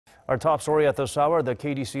Our top story at this hour, the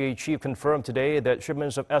KDCA chief confirmed today that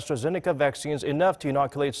shipments of AstraZeneca vaccines enough to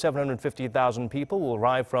inoculate 750,000 people will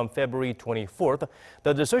arrive from February 24th.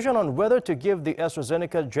 The decision on whether to give the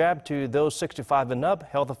AstraZeneca jab to those 65 and up,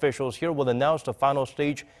 health officials here will announce the final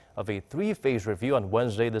stage of a three-phase review on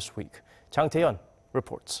Wednesday this week. Jang Taehyun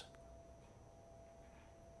reports.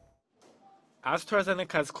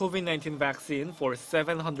 AstraZeneca's COVID-19 vaccine for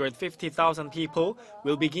 750,000 people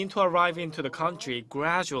will begin to arrive into the country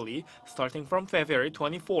gradually, starting from February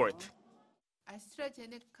 24th.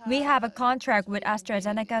 We have a contract with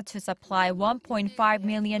AstraZeneca to supply 1.5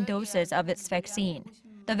 million doses of its vaccine.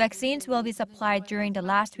 The vaccines will be supplied during the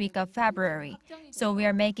last week of February, so we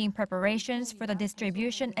are making preparations for the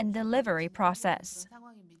distribution and delivery process.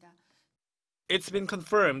 It's been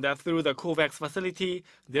confirmed that through the COVAX facility,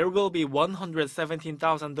 there will be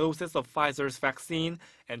 117,000 doses of Pfizer's vaccine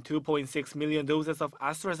and 2.6 million doses of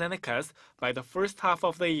AstraZeneca's by the first half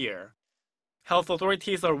of the year. Health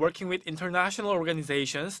authorities are working with international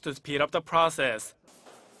organizations to speed up the process.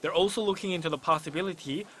 They're also looking into the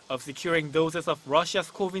possibility of securing doses of Russia's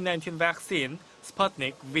COVID-19 vaccine,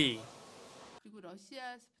 Sputnik V.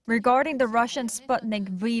 Regarding the Russian Sputnik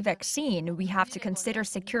V vaccine, we have to consider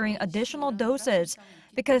securing additional doses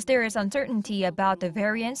because there is uncertainty about the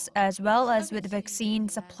variants as well as with vaccine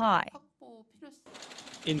supply.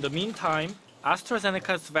 In the meantime,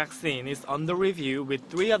 AstraZeneca's vaccine is under review with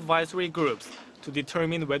 3 advisory groups to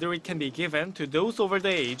determine whether it can be given to those over the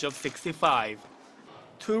age of 65.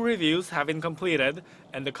 2 reviews have been completed,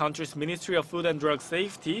 and the country's Ministry of Food and Drug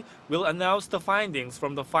Safety will announce the findings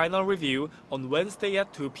from the final review on Wednesday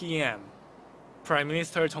at 2 p.m. Prime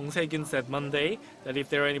Minister Jang Taehyun said Monday that if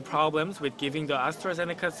there are any problems with giving the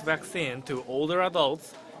AstraZeneca's vaccine to older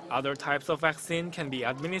adults, other types of vaccine can be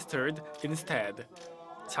administered instead.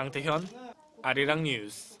 Jang Taehyun, Arirang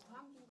News.